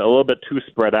 and getting a little bit too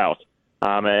spread out.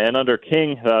 And under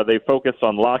King, they focused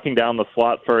on locking down the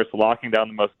slot first, locking down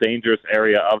the most dangerous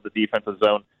area of the defensive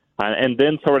zone, and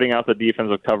then sorting out the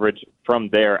defensive coverage from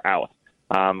there out.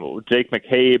 Jake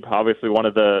McCabe, obviously one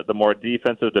of the more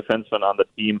defensive defensemen on the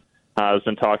team, has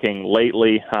been talking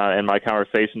lately in my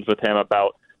conversations with him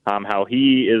about how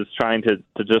he is trying to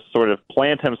just sort of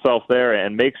plant himself there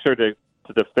and make sure to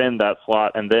defend that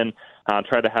slot, and then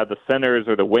try to have the centers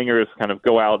or the wingers kind of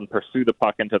go out and pursue the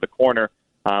puck into the corner,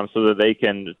 so that they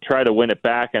can try to win it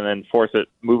back and then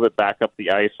move it back up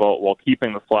the ice while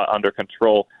keeping the slot under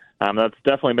control. That's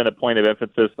definitely been a point of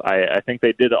emphasis. I think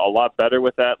they did a lot better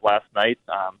with that last night.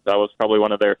 That was probably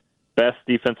one of their best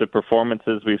defensive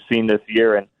performances we've seen this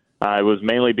year, and it was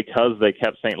mainly because they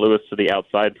kept St. Louis to the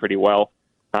outside pretty well.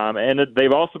 And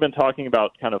they've also been talking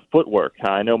about kind of footwork.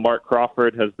 I know Mark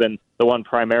Crawford has been the one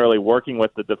primarily working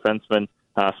with the defensemen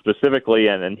specifically,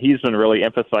 and he's been really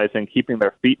emphasizing keeping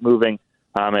their feet moving,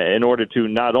 in order to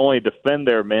not only defend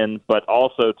their men, but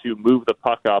also to move the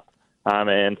puck up,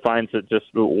 and finds that just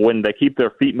when they keep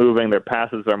their feet moving, their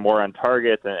passes are more on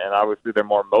target, and obviously they're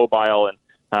more mobile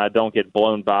and don't get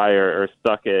blown by or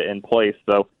stuck in place.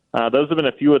 So those have been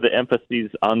a few of the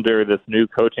emphases under this new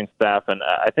coaching staff, and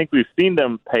I think we've seen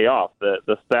them pay off.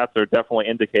 The stats are definitely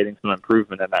indicating some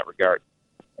improvement in that regard.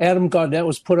 Adam Gaudette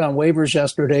was put on waivers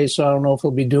yesterday, so I don't know if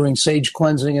he'll be doing sage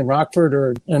cleansing in Rockford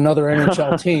or another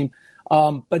NHL team.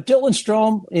 But Dylan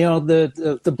Strome,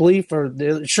 the belief, or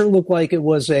it sure looked like it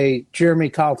was a Jeremy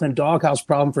Colleton doghouse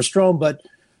problem for Strome, but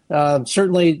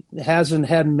certainly hasn't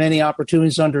had many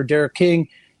opportunities under Derek King.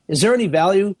 Is there any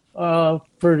value for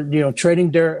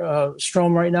trading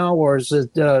Strome right now, or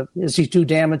is he too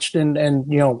damaged? And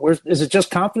is it just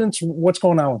confidence? What's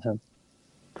going on with him?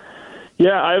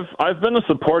 Yeah, I've been a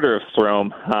supporter of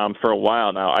Strome for a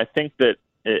while now. I think that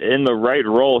in the right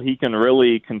role, he can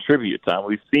really contribute.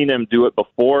 We've seen him do it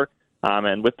before,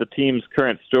 and with the team's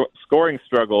current scoring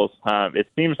struggles, it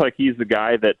seems like he's the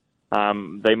guy that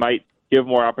they might give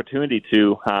more opportunity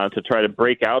to try to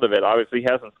break out of it. Obviously, he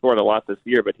hasn't scored a lot this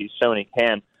year, but he's shown he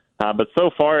can. But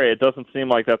so far, it doesn't seem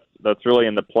like that's really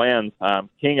in the plans.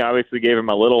 King obviously gave him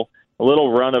a little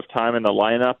run of time in the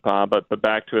lineup, but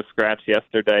back to a scratch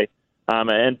yesterday.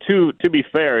 And to be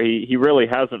fair, he really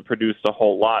hasn't produced a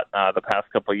whole lot the past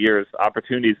couple of years.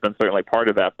 Opportunity's been certainly part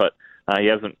of that, but he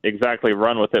hasn't exactly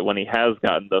run with it when he has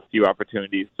gotten the few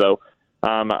opportunities. So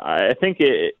I think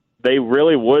they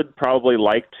really would probably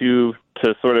like to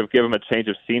sort of give him a change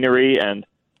of scenery and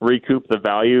recoup the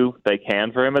value they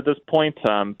can for him at this point.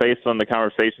 Based on the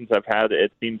conversations I've had,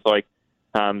 it seems like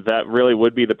that really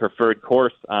would be the preferred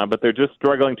course, but they're just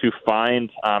struggling to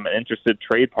find an interested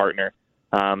trade partner.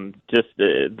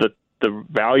 The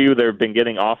value they've been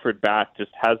getting offered back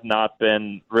just has not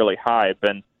been really high,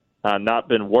 not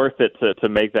been worth it to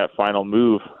make that final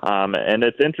move. And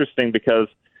it's interesting because,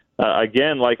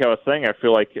 again, like I was saying, I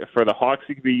feel like for the Hawks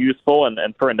he could be useful,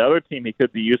 and for another team he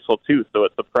could be useful too. So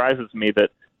it surprises me that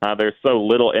there's so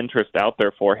little interest out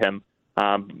there for him.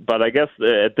 But I guess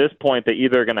at this point they're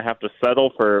either going to have to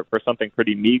settle for something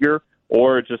pretty meager,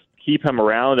 or just keep him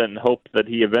around and hope that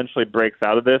he eventually breaks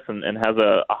out of this and has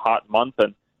a hot month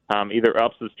and either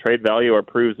ups his trade value or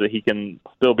proves that he can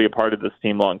still be a part of this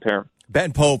team long term.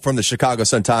 Ben Pope from the Chicago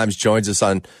Sun-Times joins us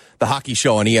on the Hockey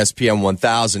Show on ESPN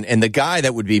 1000. And the guy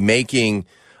that would be making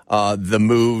the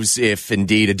moves, if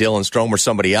indeed a Dylan Strome or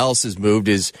somebody else is moved,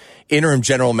 is interim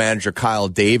general manager Kyle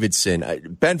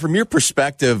Davidson. Ben, from your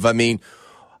perspective, I mean,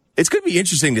 it's going to be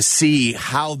interesting to see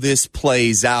how this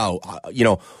plays out.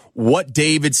 What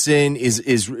Davidson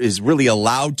is really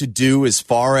allowed to do as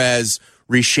far as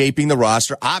reshaping the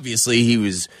roster. Obviously, he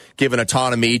was given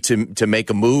autonomy to make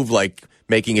a move like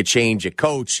making a change at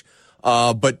coach.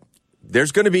 But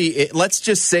there's going to be, let's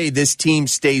just say this team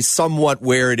stays somewhat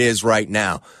where it is right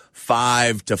now.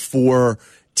 5 to 4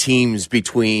 teams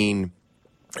between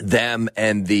them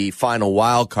and the final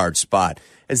wild card spot.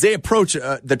 As they approach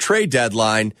the trade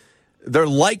deadline, they're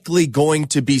likely going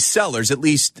to be sellers. At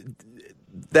least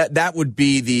that would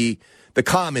be the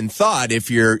common thought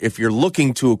if you're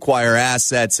looking to acquire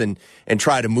assets and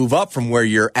try to move up from where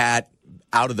you're at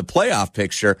out of the playoff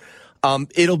picture.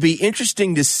 It'll be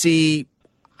interesting to see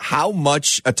how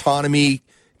much autonomy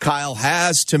Kyle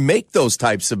has to make those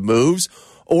types of moves,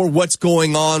 or what's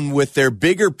going on with their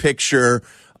bigger picture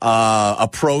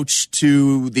approach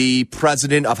to the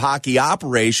president of hockey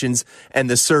operations and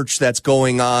the search that's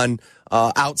going on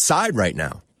outside right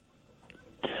now.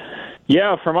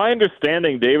 Yeah, from my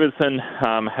understanding, Davidson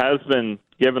has been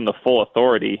given the full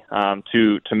authority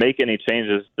to make any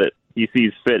changes that he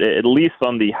sees fit, at least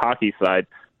on the hockey side.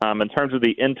 In terms of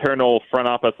the internal front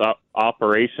office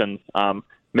operations,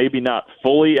 maybe not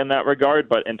fully in that regard,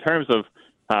 but in terms of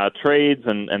trades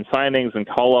and signings and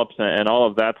call-ups and all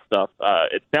of that stuff,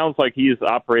 it sounds like he's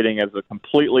operating as a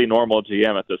completely normal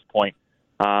GM at this point.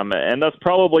 And that's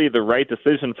probably the right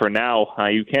decision for now.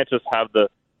 You can't just have the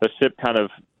ship kind of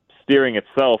steering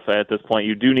itself at this point.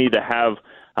 You do need to have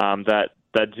that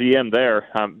GM there.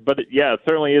 But it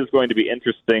certainly is going to be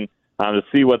interesting to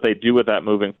see what they do with that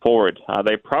moving forward.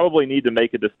 They probably need to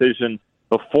make a decision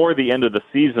before the end of the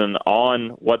season on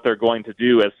what they're going to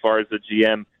do as far as the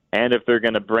GM, and if they're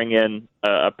going to bring in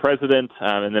a president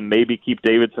and then maybe keep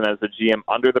Davidson as the GM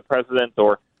under the president,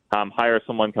 or hire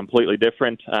someone completely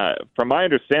different. From my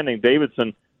understanding,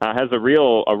 Davidson has a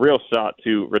real shot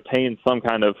to retain some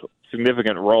kind of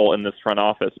significant role in this front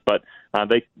office, but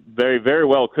they very, very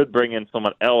well could bring in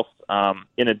someone else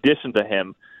in addition to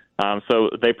him. So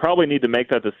they probably need to make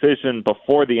that decision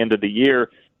before the end of the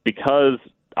year, because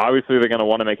obviously they're going to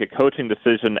want to make a coaching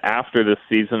decision after this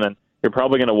season, and you're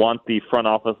probably going to want the front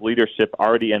office leadership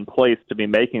already in place to be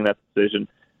making that decision.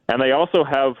 And they also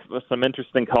have some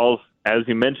interesting calls, as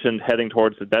you mentioned, heading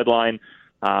towards the deadline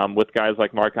with guys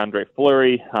like Marc-Andre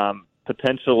Fleury,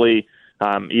 potentially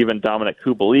even Dominic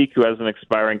Kubalik, who has an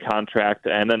expiring contract.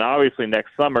 And then obviously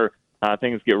next summer,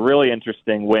 things get really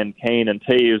interesting when Kane and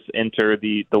Taves enter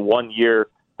the 1 year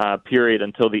period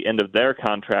until the end of their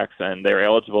contracts, and they're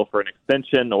eligible for an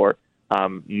extension or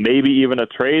maybe even a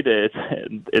trade.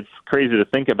 It's crazy to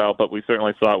think about, but we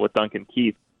certainly saw it with Duncan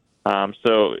Keith.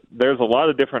 So there's a lot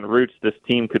of different routes this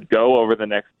team could go over the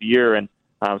next year, and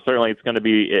certainly it's going to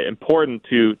be important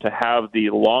to have the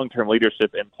long-term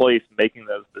leadership in place making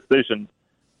those decisions.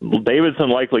 Davidson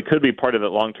likely could be part of the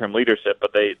long-term leadership,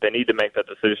 but they need to make that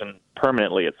decision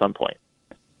permanently at some point.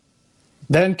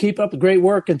 Ben, keep up the great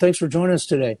work, and thanks for joining us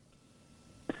today.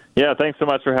 Yeah, thanks so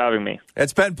much for having me.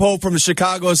 It's Ben Pope from the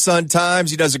Chicago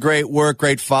Sun-Times. He does a great work,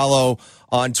 great follow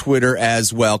on Twitter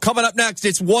as well. Coming up next,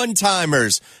 it's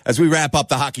One-Timers as we wrap up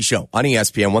the Hockey Show on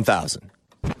ESPN 1000.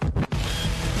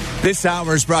 This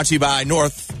hour is brought to you by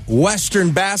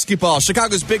Northwestern Basketball,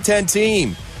 Chicago's Big Ten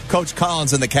team. Coach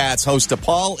Collins and the Cats host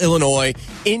DePaul, Illinois,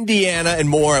 Indiana, and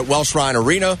more at Welsh Ryan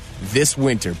Arena this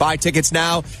winter. Buy tickets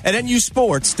now at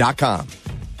nusports.com.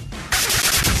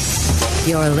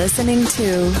 You're listening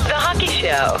to The Hockey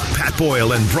Show. Pat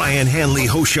Boyle and Brian Hanley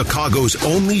host Chicago's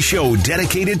only show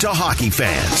dedicated to hockey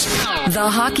fans. The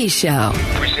Hockey Show.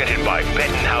 Presented by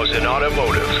Bettenhausen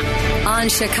Automotive. On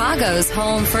Chicago's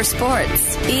home for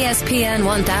sports, ESPN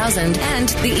 1000 and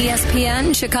the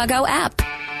ESPN Chicago app.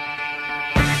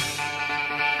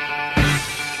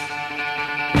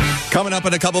 Coming up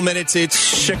in a couple minutes, it's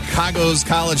Chicago's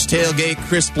college tailgate.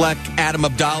 Chris Bleck, Adam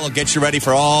Abdallah get you ready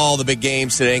for all the big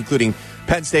games today, including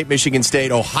Penn State, Michigan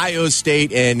State, Ohio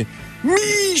State, and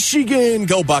Michigan.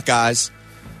 Go Buckeyes.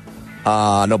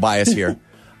 No bias here.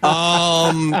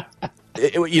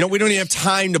 We don't even have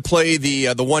time to play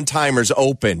the one-timers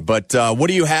open, but what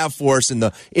do you have for us in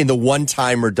the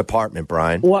one-timer department,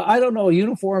 Brian? Well, I don't know.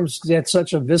 Uniforms get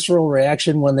such a visceral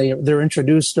reaction when they're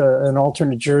introduced an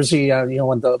alternate jersey.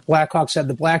 When the Blackhawks had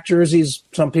the black jerseys,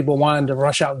 some people wanted to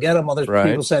rush out and get them. Other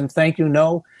people said, thank you,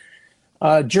 no.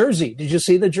 Jersey. Did you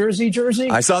see the jersey?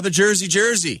 I saw the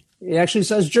jersey. It actually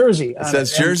says jersey. It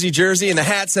says jersey, and the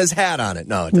hat says hat on it.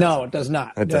 No, it does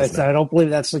not. I don't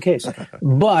believe that's the case.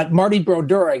 But Marty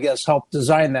Brodeur, I guess, helped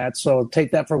design that, so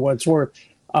take that for what it's worth.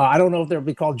 I don't know if they'll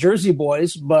be called Jersey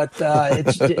Boys, but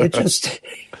it's interesting.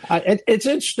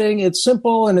 It's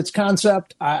simple in its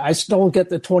concept. I still get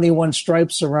the 21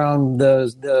 stripes around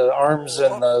the arms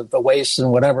and the waist and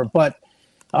whatever, but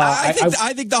I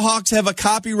think the Hawks have a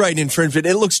copyright infringement.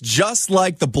 It looks just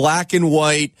like the black and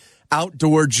white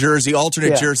outdoor jersey,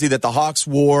 alternate jersey that the Hawks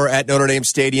wore at Notre Dame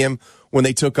Stadium when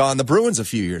they took on the Bruins a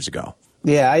few years ago.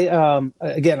 Yeah,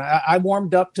 I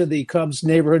warmed up to the Cubs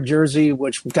neighborhood jersey,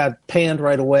 which got panned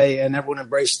right away, and everyone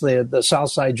embraced the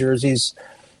Southside jerseys.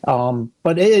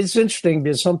 But it's interesting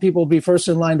because some people will be first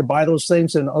in line to buy those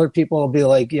things, and other people will be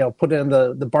like, put it in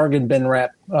the bargain bin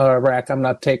rack. I'm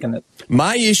not taking it.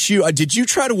 My issue, did you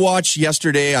try to watch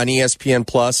yesterday on ESPN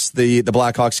Plus the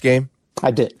Blackhawks game?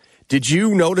 I did. Did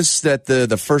you notice that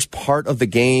the first part of the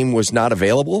game was not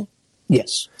available?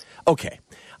 Yes. Okay.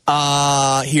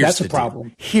 That's a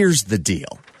problem. Here's the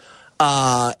deal.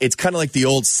 It's kind of like the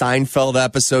old Seinfeld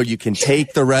episode. You can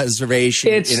take the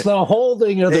reservation. It's the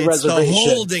holding of the reservation. It's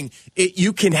the holding.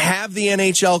 You can have the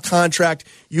NHL contract.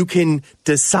 You can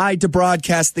decide to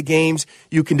broadcast the games.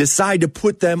 You can decide to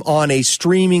put them on a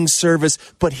streaming service.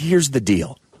 But here's the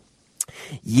deal.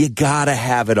 You got to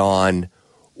have it on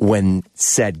when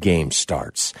said game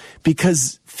starts.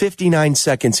 Because 59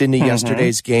 seconds into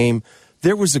yesterday's game,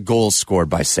 there was a goal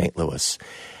scored by St. Toulouse,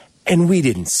 and we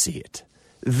didn't see it.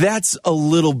 That's a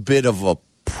little bit of a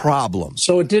problem.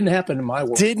 So it didn't happen in my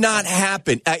world. Did not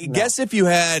happen. I guess if you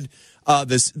had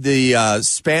the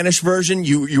Spanish version,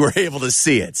 you were able to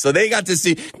see it. So they got to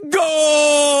see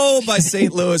goal by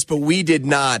St. Louis, but we did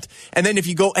not. And then if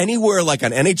you go anywhere like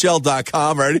on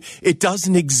NHL.com, it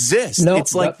doesn't exist.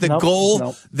 It's like the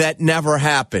goal that never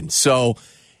happened. So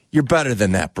you're better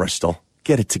than that, Bristol.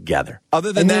 Get it together.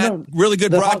 Other than that, really good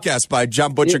broadcast by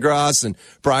John Butchergrass and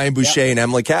Brian Boucher and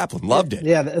Emily Kaplan. Loved it.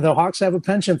 Yeah, the Hawks have a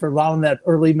penchant for allowing that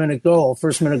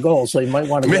first minute goal, so you might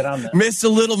want to get on that. Miss a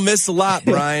little, miss a lot,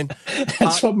 Brian.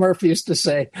 That's what Murphy used to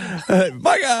say.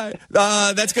 My guy.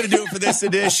 That's going to do it for this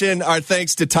edition. Our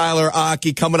thanks to Tyler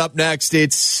Aki. Coming up next,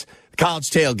 it's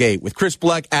College Tailgate with Chris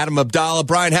Bleck, Adam Abdallah.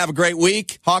 Brian, have a great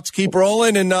week. Hawks keep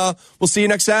rolling, and we'll see you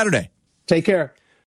next Saturday. Take care.